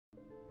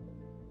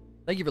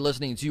Thank you for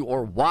listening to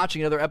or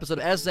watching another episode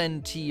of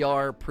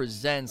SNTR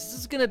Presents. This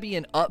is going to be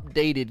an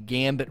updated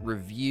Gambit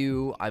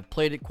review. I've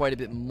played it quite a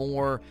bit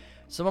more.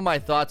 Some of my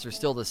thoughts are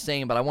still the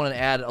same, but I want to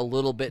add a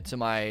little bit to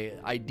my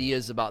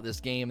ideas about this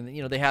game. And,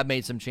 you know, they have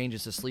made some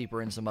changes to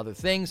Sleeper and some other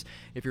things.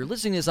 If you're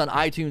listening to this on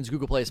iTunes,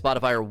 Google Play,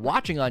 Spotify, or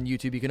watching on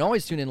YouTube, you can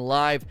always tune in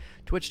live,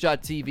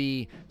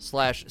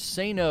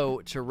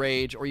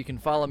 twitch.tv/SayNoToRage, or you can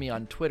follow me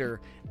on Twitter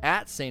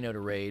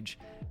 @SayNoToRage.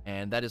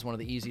 And that is one of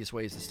the easiest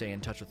ways to stay in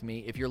touch with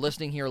me. If you're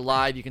listening here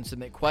live, you can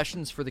submit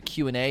questions for the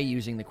Q&A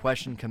using the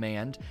question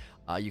command.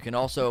 You can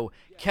also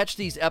catch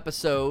these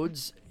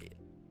episodes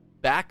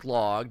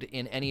backlogged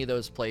in any of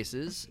those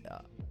places.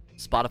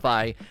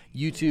 Spotify,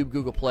 YouTube,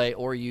 Google Play,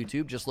 or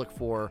YouTube. Just look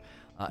for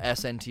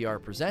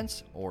SNTR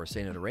Presents or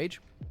Say No to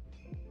Rage.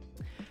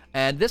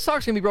 And this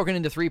talk's going to be broken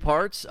into 3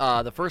 parts.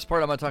 The first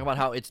part, I'm going to talk about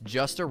how it's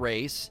just a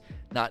race.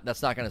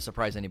 That's not going to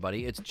surprise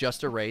anybody. It's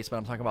just a race, but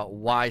I'm talking about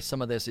why some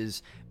of this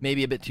is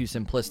maybe a bit too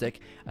simplistic.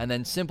 And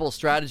then simple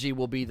strategy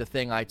will be the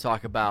thing I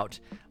talk about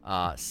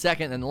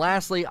second. And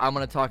lastly, I'm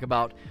going to talk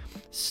about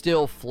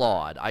still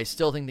flawed. I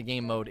still think the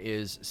game mode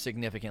is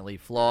significantly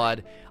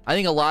flawed. I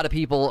think a lot of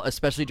people,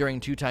 especially during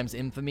 2x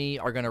Infamy,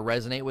 are going to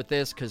resonate with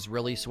this because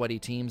really sweaty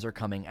teams are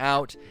coming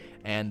out,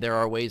 and there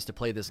are ways to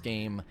play this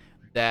game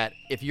that,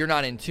 if you're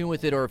not in tune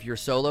with it or if you're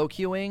solo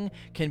queuing,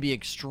 can be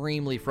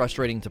extremely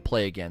frustrating to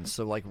play against.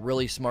 So like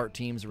really smart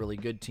teams, really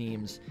good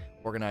teams,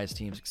 organized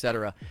teams,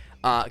 etc.,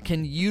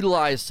 can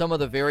utilize some of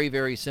the very,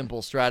 very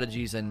simple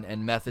strategies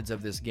and methods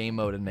of this game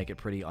mode and make it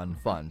pretty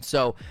unfun.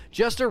 So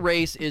just a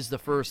race is the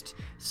first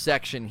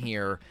section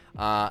here.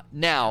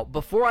 Now,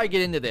 before I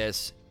get into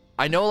this,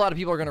 I know a lot of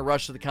people are going to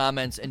rush to the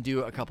comments and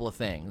do a couple of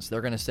things.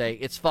 They're going to say,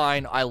 it's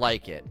fine, I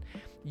like it.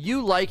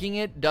 You liking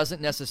it doesn't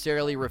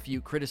necessarily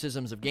refute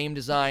criticisms of game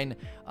design.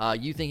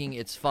 You thinking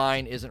it's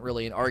fine isn't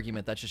really an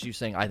argument. That's just you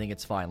saying, I think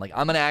it's fine. Like,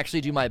 I'm going to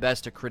actually do my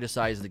best to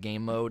criticize the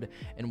game mode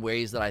in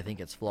ways that I think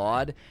it's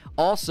flawed.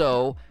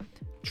 Also,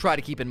 try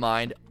to keep in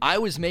mind, I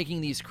was making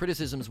these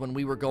criticisms when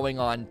we were going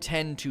on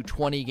 10 to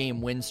 20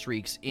 game win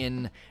streaks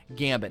in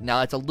Gambit.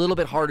 Now, it's a little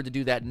bit harder to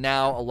do that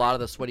now. A lot of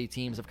the sweaty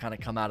teams have kind of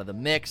come out of the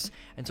mix,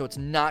 and so it's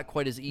not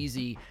quite as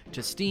easy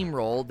to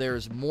steamroll.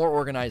 There's more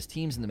organized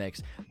teams in the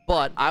mix,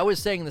 but I was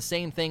saying the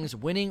same things,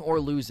 winning or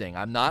losing.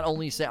 I'm not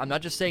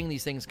just saying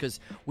these things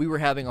because we were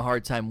having a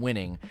hard time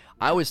winning.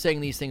 I was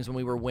saying these things when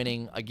we were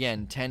winning,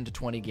 again, 10 to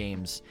 20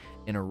 games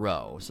in a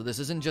row. So this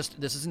isn't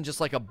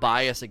just like a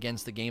bias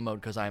against the game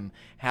mode because I'm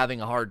having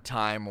a hard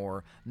time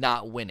or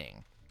not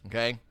winning.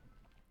 Okay?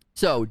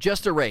 So,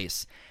 just a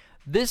race.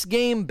 This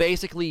game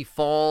basically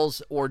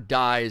falls or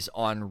dies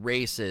on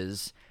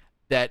races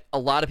that a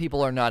lot of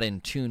people are not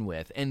in tune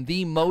with. And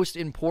the most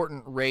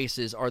important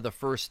races are the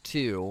first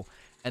 2.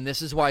 And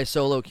this is why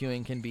solo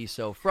queuing can be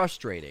so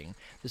frustrating.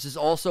 This is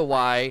also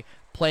why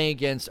playing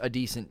against a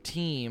decent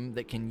team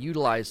that can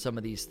utilize some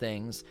of these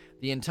things,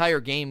 the entire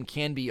game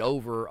can be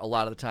over a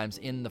lot of the times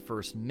in the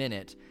first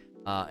minute.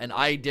 And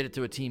I did it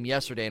to a team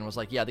yesterday and was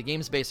like, yeah, the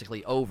game's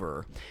basically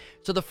over.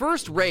 So the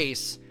first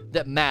race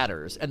that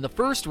matters, and the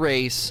first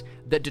race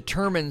that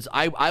determines,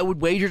 I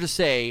would wager to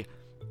say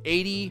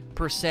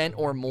 80%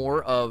 or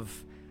more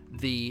of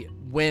the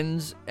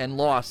wins and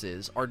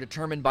losses are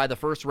determined by the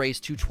first race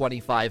to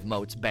 25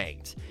 motes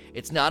banked.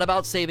 It's not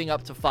about saving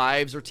up to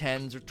 5s or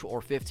 10s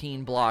or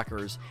 15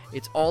 blockers.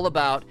 It's all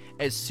about,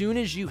 as soon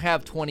as you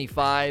have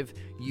 25,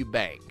 you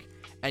bank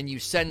and you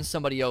send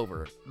somebody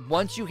over.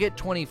 Once you hit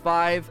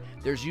 25,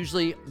 there's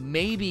usually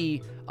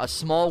maybe a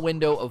small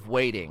window of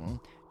waiting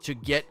to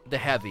get the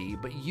heavy,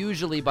 but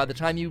usually by the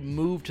time you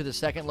move to the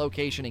second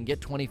location and get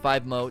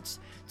 25 motes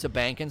to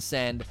bank and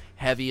send,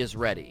 heavy is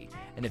ready.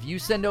 And if you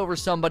send over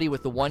somebody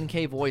with the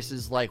 1k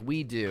voices like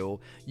we do,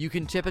 you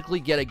can typically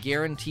get a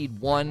guaranteed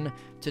 1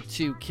 to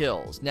 2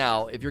 kills.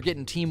 Now, if you're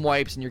getting team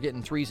wipes and you're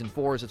getting 3s and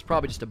 4s, it's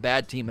probably just a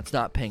bad team that's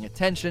not paying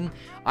attention.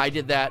 I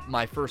did that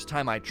my first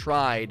time I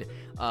tried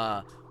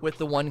with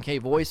the 1k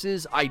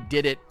voices. I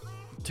did it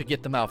to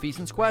get the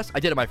Malfeasance quest.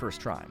 I did it my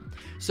first try.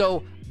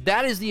 So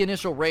that is the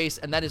initial race,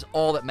 and that is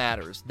all that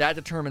matters. That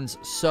determines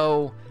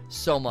so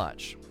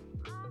much.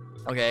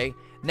 Okay?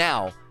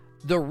 Now,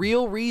 the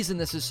real reason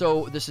this is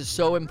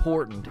so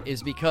important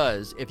is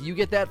because if you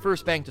get that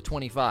first bank to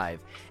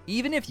 25,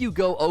 even if you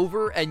go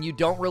over and you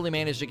don't really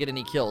manage to get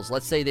any kills,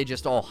 let's say they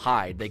just all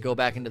hide, they go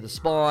back into the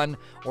spawn,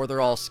 or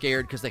they're all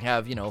scared because they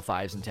have,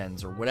 5s and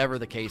 10s or whatever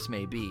the case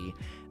may be,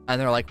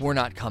 and they're like, we're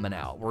not coming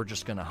out, we're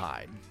just gonna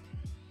hide.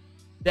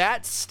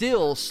 That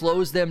still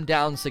slows them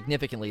down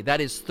significantly.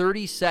 That is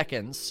 30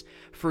 seconds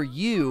for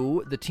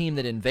you, the team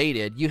that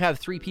invaded. You have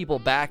 3 people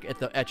back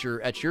at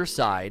your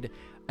side,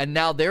 and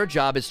now their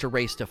job is to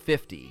race to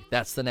 50.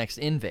 That's the next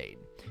invade.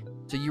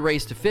 So you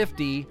race to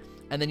 50,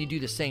 and then you do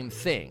the same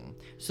thing.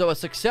 So a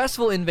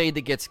successful invade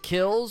that gets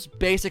kills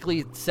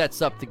basically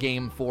sets up the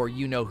game for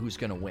who's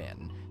going to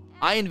win.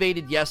 I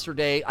invaded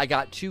yesterday. I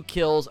got 2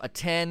 kills, a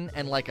 10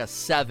 and like a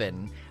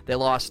 7. They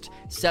lost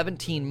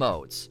 17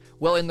 motes.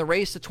 Well, in the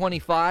race to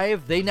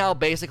 25, they now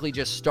basically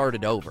just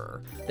started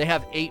over. They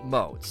have 8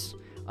 motes.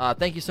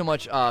 Thank you so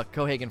much,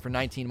 Cohagen, for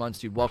 19 months,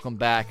 dude. Welcome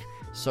back.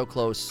 So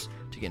close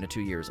to getting to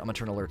 2 years. I'm going to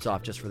turn alerts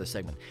off just for this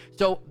segment.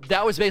 So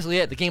that was basically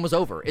it. The game was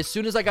over. As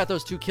soon as I got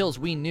those 2 kills,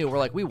 we knew. We're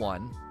like, we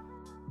won.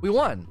 We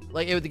won.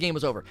 Like, the game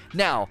was over.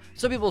 Now,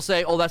 some people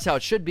say, oh, that's how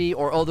it should be,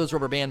 or, oh, those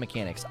rubber band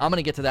mechanics. I'm going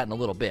to get to that in a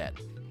little bit.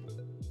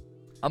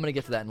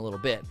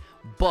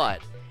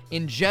 But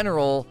in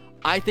general,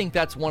 I think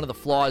that's one of the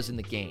flaws in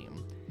the game.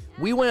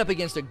 We went up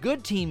against a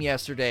good team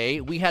yesterday.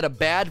 We had a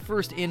bad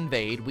first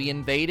invade. We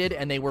invaded,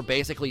 and they were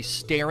basically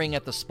staring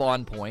at the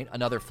spawn point,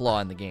 another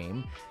flaw in the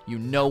game. You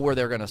know where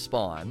they're going to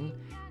spawn.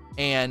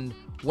 And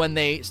when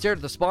they stared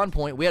at the spawn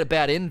point, we had a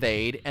bad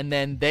invade, and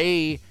then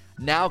they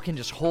now can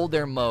just hold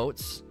their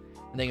moats,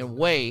 and they can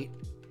wait,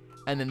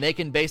 and then they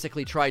can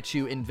basically try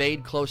to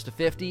invade close to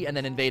 50, and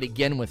then invade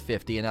again with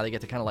 50, and now they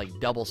get to kind of like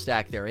double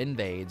stack their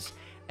invades.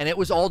 And it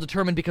was all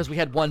determined because we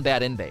had one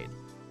bad invade.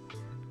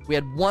 We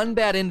had one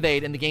bad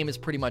invade, and the game is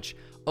pretty much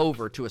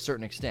over to a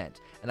certain extent.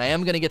 And I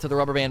am going to get to the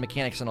rubber band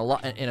mechanics in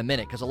a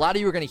minute, because a lot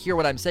of you are going to hear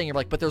what I'm saying. You're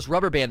like, but there's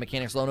rubber band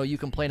mechanics, Lono. You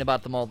complain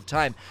about them all the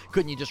time.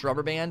 Couldn't you just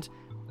rubber band?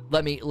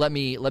 Let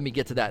me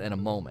get to that in a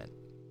moment.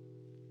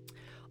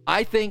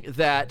 I think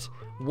that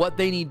what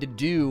they need to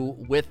do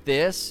with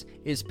this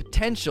is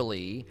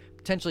potentially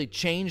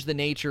change the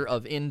nature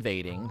of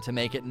invading to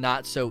make it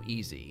not so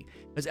easy.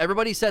 Because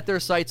everybody set their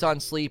sights on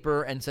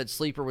Sleeper and said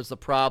Sleeper was the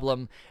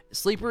problem.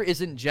 Sleeper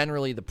isn't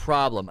generally the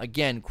problem.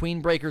 Again,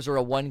 Queen Breakers or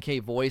a 1K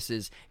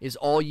Voices is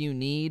all you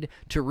need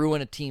to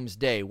ruin a team's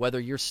day. Whether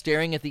you're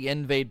staring at the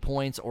invade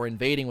points or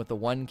invading with the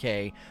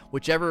 1K,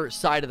 whichever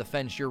side of the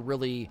fence you're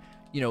really,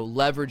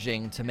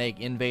 leveraging to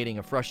make invading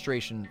a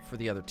frustration for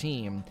the other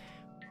team,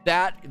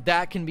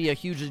 that can be a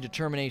huge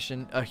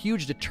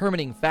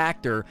determining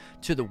factor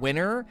to the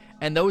winner.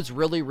 And those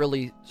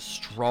really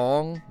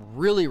strong,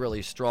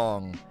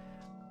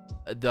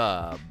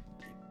 the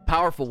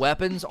powerful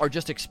weapons are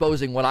just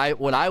exposing what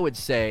I would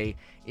say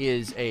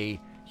is a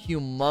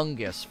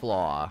humongous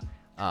flaw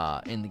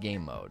in the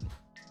game mode.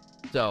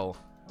 So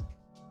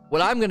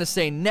what I'm going to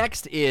say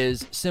next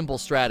is simple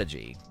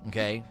strategy.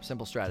 Okay,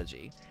 simple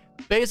strategy.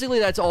 Basically,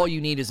 that's all you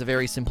need is a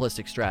very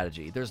simplistic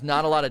strategy. There's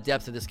not a lot of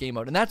depth to this game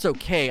mode, and that's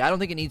okay. I don't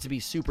think it needs to be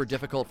super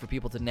difficult for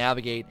people to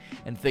navigate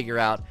and figure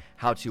out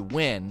how to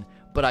win,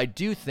 but I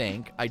do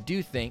think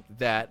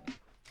that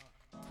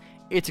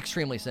it's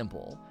extremely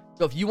simple.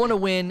 So if you want to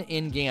win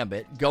in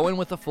Gambit, go in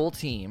with a full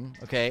team,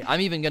 okay?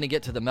 I'm even going to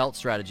get to the melt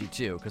strategy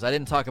too, because I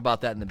didn't talk about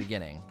that in the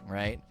beginning,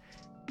 right?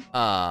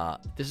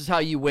 This is how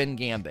you win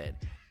Gambit.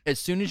 As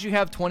soon as you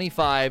have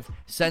 25,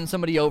 send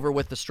somebody over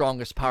with the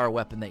strongest power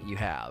weapon that you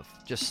have.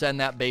 Just send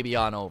that baby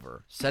on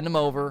over. Send them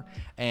over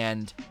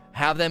and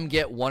have them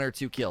get 1 or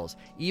 2 kills.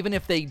 Even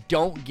if they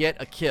don't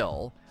get a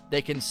kill,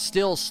 they can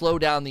still slow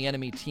down the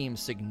enemy team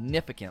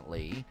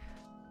significantly.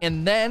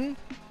 And then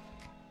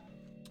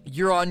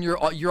you're on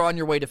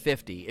your way to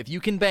 50. If you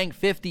can bank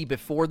 50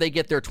 before they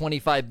get their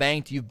 25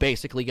 banked, you've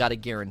basically got a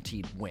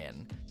guaranteed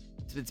win.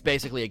 It's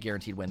basically a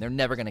guaranteed win. They're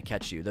never going to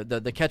catch you.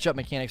 The catch-up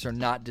mechanics are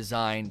not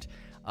designed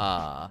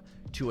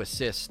to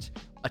assist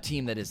a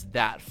team that is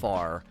that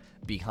far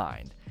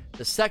behind.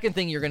 The second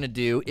thing you're going to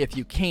do, if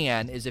you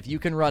can, is if you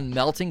can run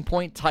Melting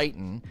Point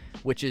Titan,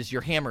 which is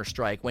your hammer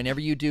strike. Whenever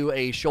you do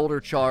a shoulder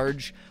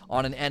charge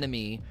on an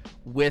enemy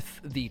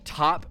with the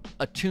top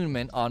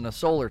attunement on a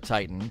Solar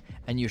Titan,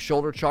 and you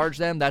shoulder charge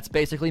them, that's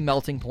basically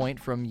Melting Point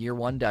from Year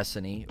 1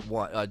 Destiny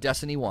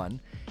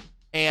 1.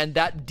 And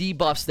that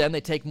debuffs them,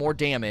 they take more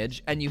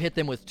damage, and you hit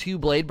them with 2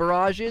 Blade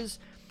Barrages.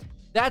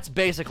 That's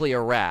basically a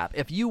wrap.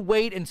 If you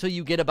wait until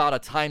you get about a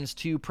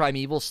 ×2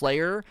 Primeval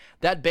Slayer,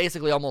 that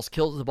basically almost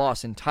kills the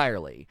boss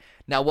entirely.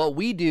 Now, what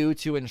we do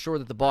to ensure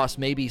that the boss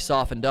may be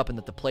softened up and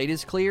that the plate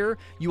is clear,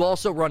 you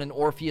also run an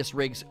Orpheus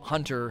Riggs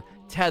Hunter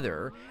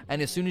tether,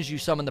 and as soon as you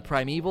summon the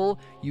Primeval,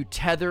 you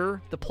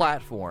tether the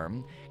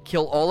platform,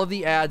 kill all of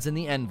the ads and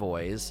the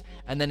envoys,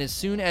 and then as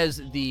soon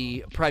as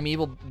the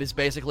Primeval is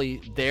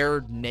basically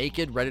there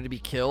naked, ready to be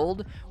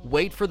killed,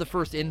 wait for the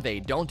first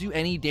invade. Don't do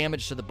any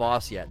damage to the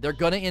boss yet. They're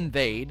going to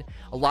invade.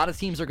 A lot of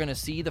teams are going to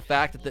see the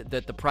fact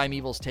that the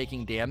Primeval's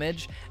taking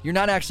damage. You're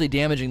not actually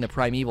damaging the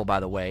Primeval, by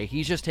the way.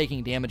 He's just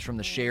taking damage from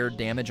the shared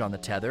damage on the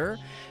tether,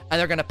 and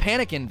they're going to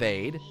panic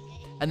invade.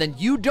 And then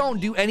you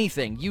don't do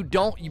anything. You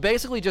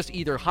basically just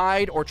either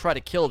hide or try to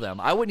kill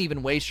them. I wouldn't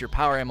even waste your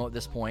power ammo at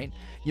this point.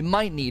 You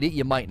might need it,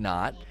 you might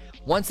not.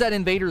 Once that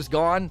invader's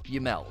gone, you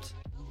melt.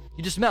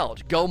 You just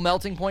melt. Go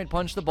Melting Point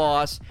punch the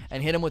boss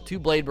and hit him with 2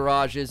 Blade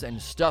Barrages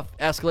and stuff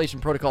Escalation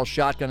Protocol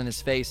shotgun in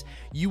his face.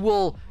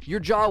 Your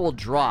jaw will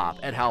drop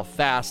at how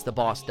fast the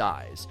boss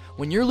dies.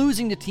 When you're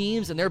losing to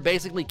teams and they're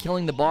basically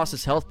killing the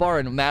boss's health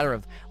bar in a matter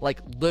of like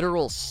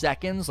literal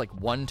seconds, like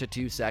 1 to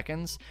 2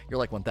 seconds, you're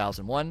like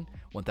 1001,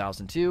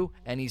 1002,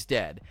 and he's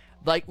dead.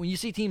 Like, when you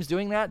see teams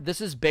doing that, this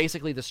is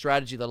basically the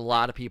strategy that a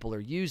lot of people are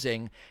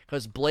using,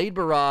 because Blade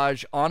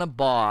Barrage on a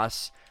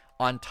boss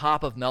on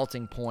top of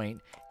Melting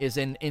Point is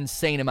an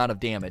insane amount of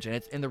damage.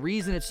 And the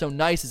reason it's so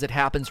nice is it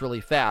happens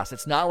really fast.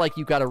 It's not like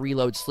you got to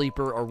reload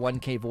Sleeper or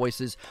 1K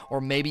Voices, or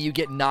maybe you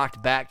get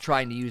knocked back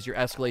trying to use your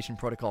Escalation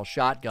Protocol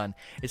shotgun.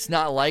 It's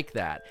not like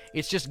that.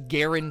 It's just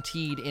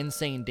guaranteed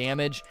insane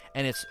damage,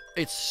 and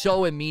it's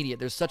so immediate.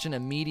 There's such an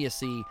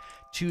immediacy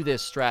to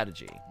this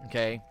strategy,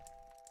 okay?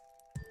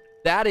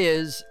 That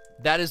is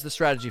the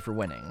strategy for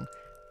winning.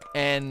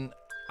 And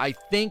I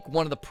think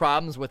one of the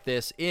problems with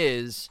this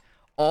is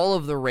all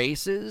of the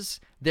races,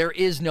 there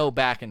is no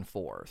back and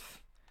forth.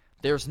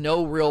 There's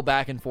no real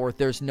back and forth.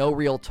 There's no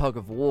real tug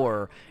of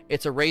war.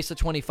 It's a race to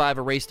 25,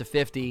 a race to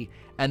 50,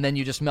 and then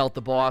you just melt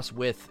the boss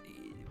with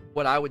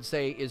what I would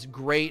say is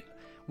great.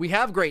 We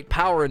have great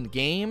power in the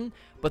game,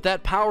 but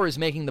that power is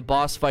making the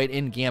boss fight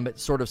in Gambit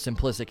sort of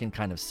simplistic and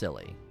kind of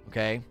silly,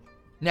 okay?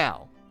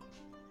 Now,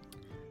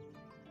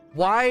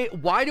 why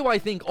do I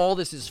think all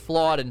this is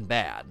flawed and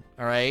bad,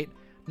 all right?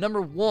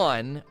 Number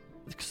one,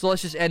 so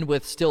let's just end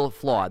with still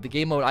flawed. The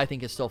game mode, I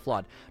think, is still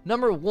flawed.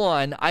 Number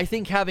one, I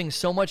think having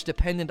so much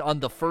dependent on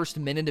the first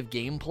minute of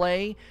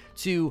gameplay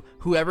to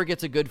whoever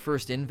gets a good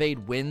first invade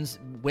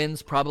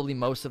wins probably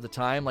most of the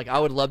time. Like, I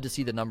would love to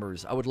see the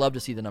numbers. I would love to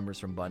see the numbers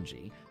from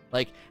Bungie.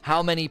 Like,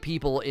 how many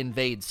people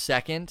invade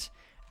second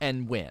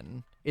and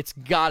win? It's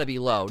got to be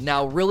low.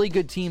 Now, really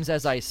good teams,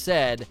 as I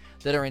said,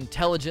 that are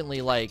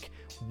intelligently, like,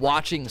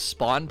 watching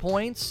spawn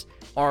points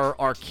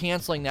are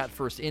canceling that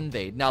first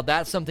invade. Now,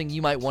 that's something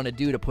you might want to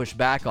do to push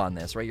back on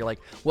this, right? You're like,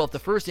 well, if the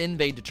first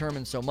invade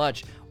determines so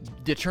much,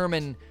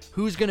 determine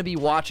who's going to be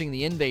watching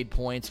the invade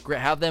points,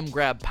 have them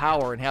grab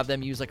power and have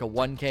them use like a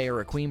 1K or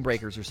a Queen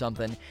Breakers or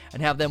something,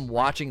 and have them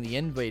watching the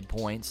invade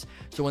points.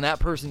 So when that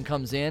person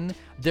comes in,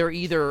 they're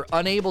either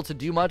unable to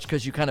do much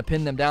because you kind of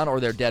pin them down, or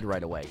they're dead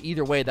right away.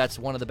 Either way, that's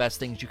one of the best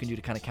things you can do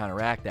to kind of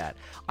counteract that.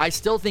 I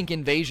still think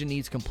Invasion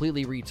needs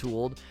completely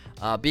retooled.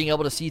 Being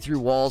able to see through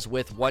walls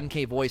with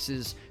 1K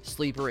Voices,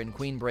 Sleeper, and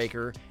Queen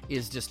Breaker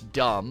is just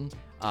dumb.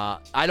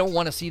 I don't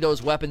want to see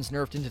those weapons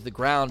nerfed into the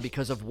ground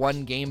because of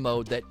one game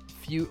mode that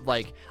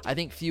I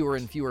think fewer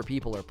and fewer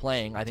people are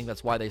playing. I think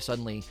that's why they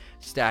suddenly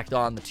stacked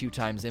on the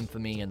 2x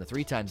Infamy and the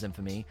 3x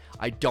Infamy.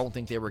 I don't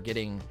think they were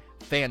getting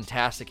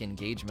fantastic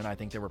engagement. I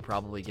think they were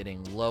probably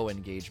getting low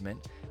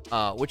engagement,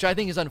 which I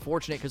think is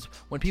unfortunate, because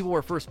when people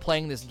were first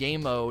playing this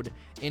game mode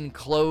in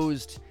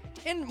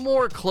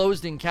more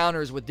closed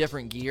encounters with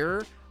different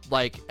gear,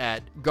 like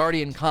at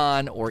Guardian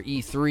Con or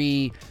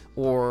E3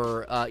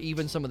 or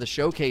even some of the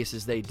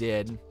showcases they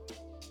did,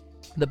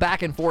 the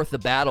back and forth, the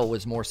battle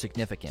was more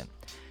significant.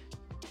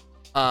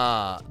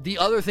 The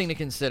other thing to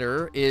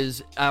consider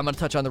is, I'm going to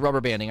touch on the rubber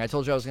banding. I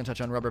told you I was going to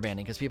touch on rubber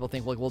banding because people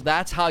think, well,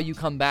 that's how you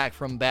come back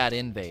from bad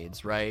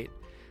invades, right?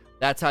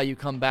 That's how you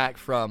come back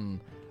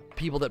from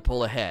people that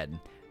pull ahead.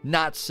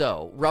 Not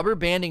so. Rubber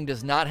banding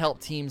does not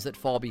help teams that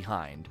fall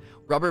behind.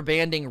 Rubber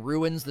banding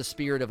ruins the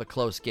spirit of a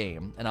close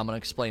game, and I'm going to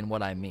explain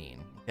what I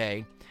mean,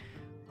 okay?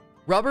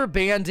 Rubber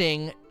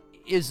banding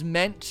is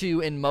meant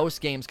to, in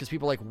most games, because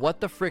people are like, what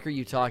the frick are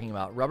you talking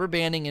about? Rubber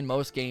banding in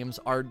most games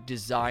are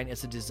designed,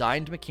 it's a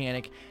designed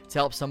mechanic to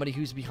help somebody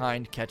who's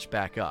behind catch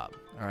back up,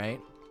 all right?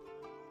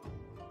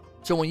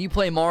 So when you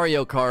play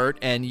Mario Kart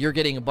and you're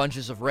getting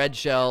bunches of red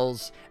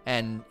shells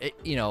and,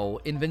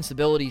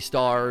 invincibility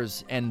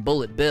stars and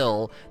Bullet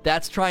Bill,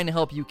 that's trying to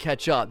help you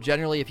catch up.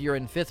 Generally, if you're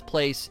in 5th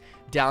place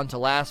down to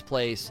last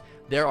place,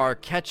 there are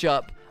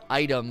catch-up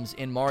items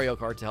in Mario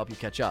Kart to help you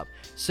catch up.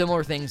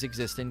 Similar things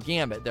exist in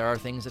Gambit. There are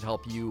things that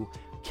help you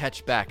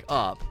catch back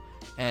up.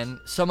 And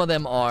some of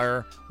them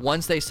are,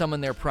 once they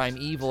summon their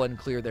Primeval and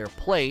clear their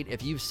plate,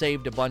 if you've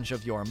saved a bunch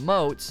of your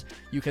motes,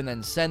 you can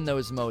then send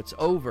those motes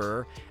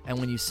over. And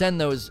when you send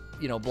those,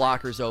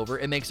 blockers over,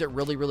 it makes it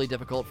really, really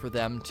difficult for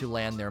them to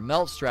land their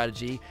melt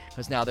strategy,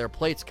 because now their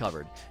plate's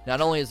covered.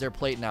 Not only is their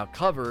plate now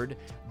covered,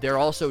 they're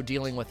also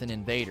dealing with an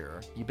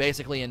invader. You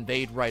basically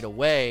invade right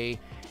away,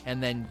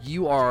 and then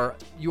you are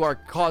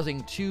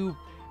causing two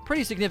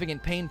pretty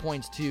significant pain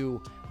points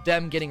to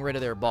them getting rid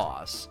of their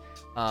boss.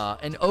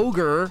 An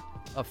ogre,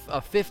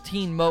 a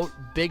 15 mote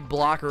big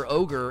blocker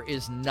ogre,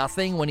 is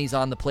nothing when he's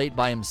on the plate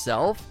by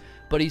himself,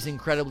 but he's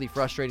incredibly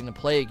frustrating to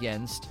play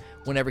against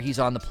whenever he's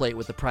on the plate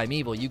with the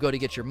Primeval. You go to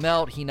get your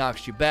melt, he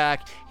knocks you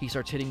back, he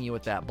starts hitting you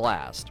with that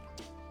blast.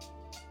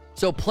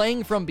 So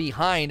playing from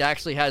behind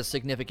actually has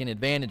significant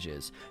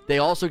advantages. They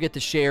also get to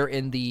share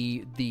in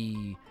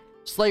the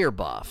Slayer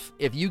buff.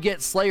 If you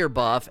get Slayer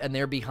buff and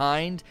they're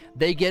behind,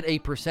 they get a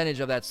percentage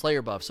of that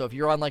Slayer buff. So if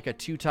you're on like a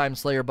 2x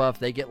Slayer buff,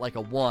 they get like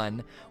a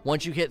 1.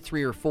 Once you hit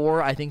 3 or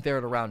 4, I think they're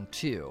at around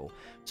 2.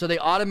 So they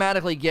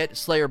automatically get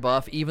Slayer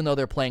buff even though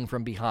they're playing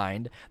from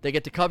behind. They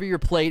get to cover your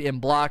plate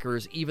in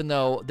blockers even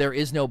though there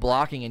is no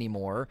blocking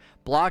anymore.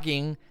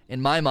 Blocking,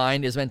 in my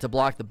mind, is meant to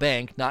block the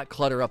bank, not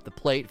clutter up the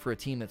plate for a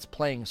team that's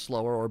playing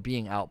slower or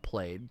being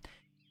outplayed.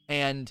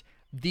 And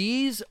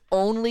these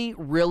only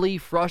really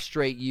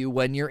frustrate you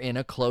when you're in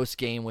a close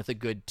game with a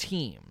good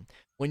team.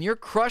 When you're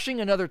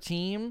crushing another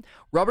team,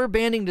 rubber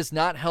banding does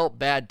not help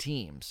bad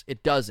teams.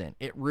 It doesn't.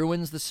 It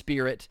ruins the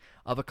spirit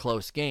of a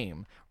close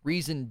game.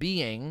 Reason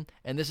being,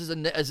 and this is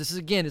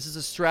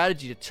a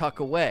strategy to tuck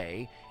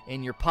away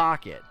in your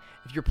pocket.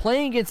 If you're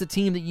playing against a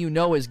team that you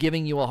know is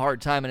giving you a hard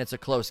time and it's a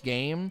close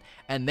game,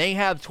 and they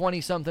have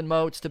 20-something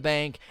motes to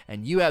bank,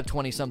 and you have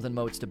 20-something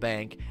motes to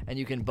bank, and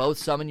you can both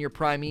summon your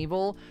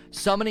Primeval,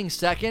 summoning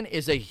second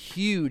is a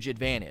huge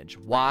advantage.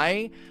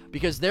 Why?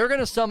 Because they're going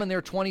to summon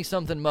their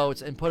 20-something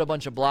motes and put a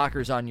bunch of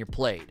blockers on your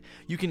plate.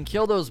 You can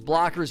kill those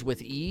blockers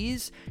with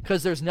ease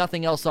because there's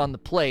nothing else on the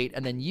plate,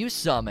 and then you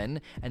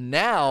summon, and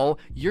now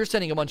you're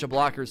sending a bunch of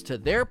blockers to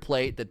their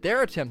plate that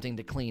they're attempting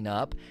to clean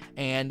up,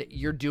 and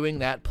you're doing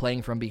that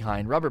playing from behind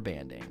rubber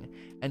banding.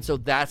 And so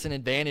that's an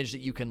advantage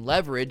that you can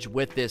leverage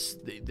with this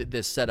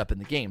setup in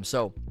the game.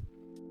 So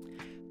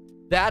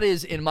that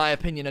is, in my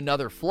opinion,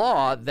 another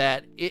flaw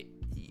that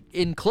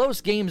in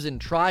close games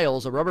and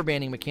trials, a rubber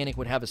banding mechanic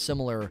would have a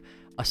similar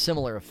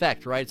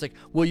effect, right? It's like,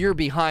 well, you're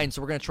behind,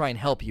 so we're going to try and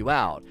help you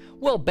out.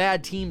 Well,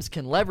 bad teams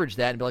can leverage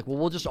that and be like, well,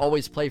 we'll just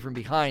always play from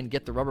behind,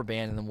 get the rubber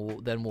band,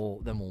 and then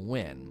we'll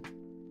win.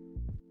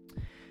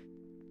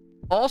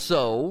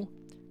 Also,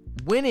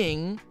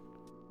 winning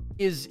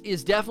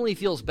is definitely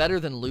feels better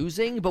than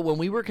losing, but when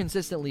we were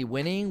consistently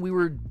winning, we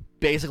were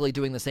basically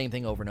doing the same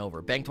thing over and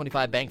over. Bank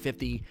 25, bank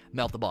 50,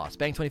 melt the boss.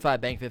 Bank 25,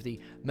 bank 50,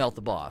 melt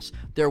the boss.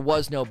 There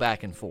was no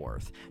back and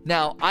forth.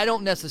 Now, I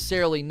don't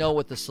necessarily know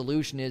what the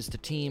solution is to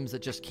teams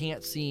that just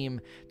can't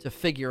seem to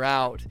figure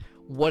out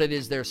what it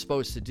is they're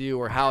supposed to do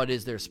or how it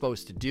is they're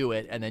supposed to do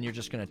it, and then you're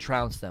just going to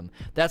trounce them.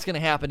 That's going to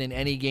happen in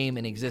any game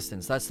in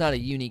existence. That's not a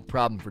unique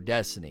problem for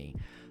Destiny.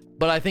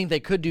 But I think they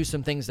could do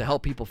some things to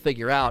help people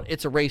figure out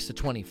it's a race to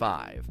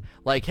 25.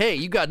 Like, hey,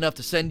 you got enough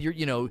to send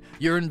your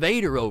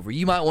invader over.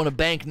 You might want to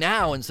bank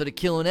now instead of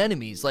killing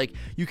enemies. Like,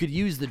 you could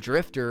use the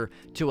drifter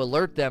to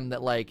alert them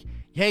that, like,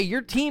 hey,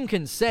 your team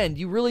can send.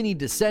 You really need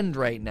to send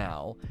right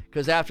now.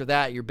 Because after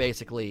that, you're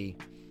basically,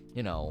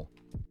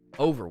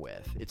 over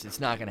with. It's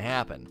not going to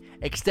happen.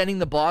 Extending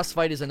the boss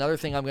fight is another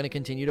thing I'm going to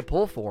continue to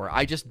pull for.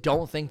 I just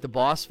don't think the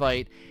boss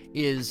fight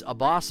is a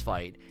boss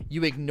fight.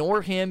 You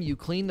ignore him, you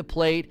clean the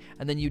plate,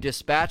 and then you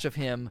dispatch of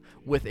him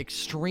with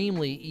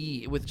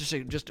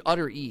just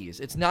utter ease.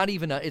 It's not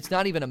even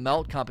a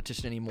melt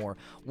competition anymore.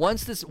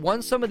 Once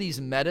some of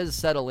these metas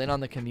settle in on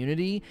the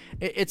community,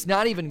 it's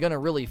not even going to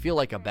really feel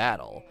like a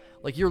battle.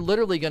 Like, you're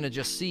literally going to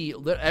just see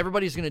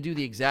everybody's going to do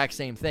the exact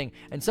same thing.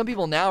 And some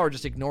people now are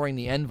just ignoring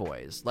the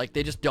envoys. Like,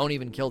 they just don't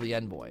even kill the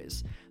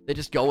envoys. They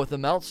just go with the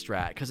melt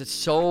strat because it's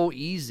so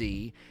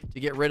easy to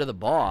get rid of the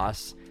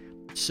boss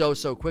so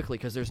quickly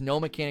because there's no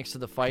mechanics to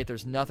the fight.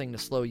 There's nothing to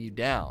slow you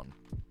down.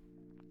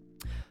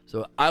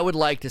 So I would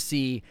like to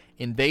see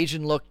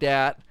invasion looked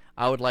at.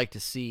 I would like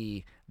to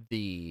see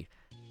the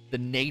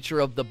nature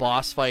of the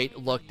boss fight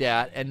looked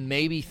at, and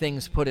maybe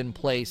things put in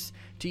place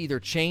to either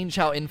change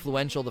how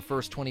influential the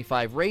first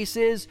 25 race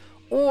is,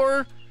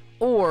 or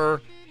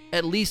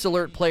at least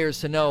alert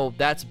players to know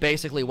that's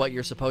basically what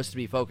you're supposed to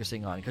be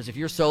focusing on. Because if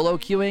you're solo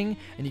queuing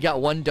and you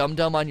got one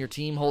dum-dum on your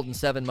team holding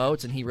 7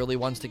 motes and he really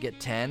wants to get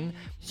 10,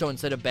 so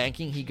instead of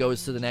banking he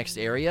goes to the next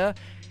area,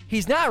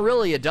 he's not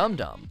really a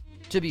dum-dum,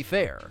 to be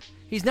fair.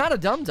 He's not a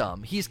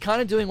dum-dum. He's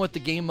kind of doing what the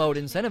game mode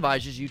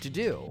incentivizes you to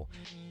do.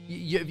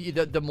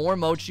 The more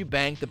motes you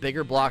bank, the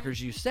bigger blockers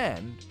you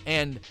send,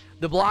 and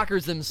the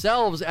blockers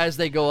themselves, as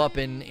they go up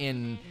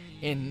in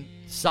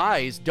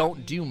size,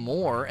 don't do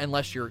more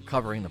unless you're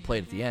covering the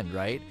plate at the end,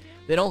 right?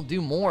 They don't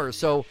do more,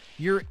 so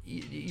you're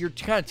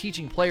kind of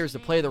teaching players to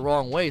play the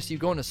wrong way. So you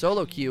go into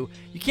solo queue,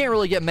 you can't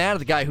really get mad at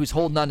the guy who's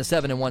holding on to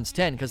 7 and wants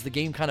 10 because the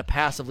game kind of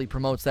passively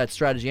promotes that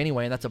strategy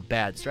anyway, and that's a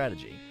bad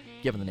strategy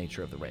given the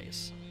nature of the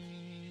race.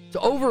 So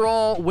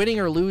overall,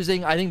 winning or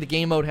losing, I think the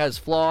game mode has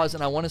flaws,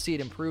 and I want to see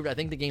it improved. I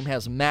think the game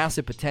has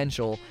massive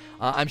potential.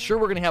 I'm sure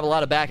we're going to have a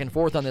lot of back and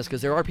forth on this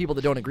because there are people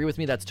that don't agree with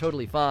me. That's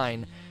totally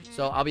fine.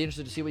 So I'll be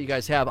interested to see what you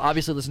guys have.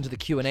 Obviously, listen to the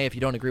Q&A if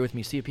you don't agree with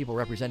me. See if people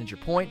represented your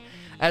point.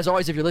 As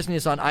always, if you're listening to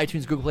this on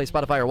iTunes, Google Play,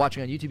 Spotify, or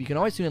watching on YouTube, you can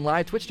always tune in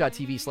live,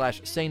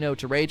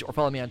 twitch.tv/SayNoToRage, or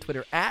follow me on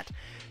Twitter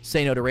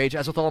 @SayNoToRage.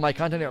 As with all of my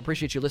content, I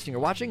appreciate you listening or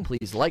watching.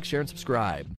 Please like, share, and subscribe.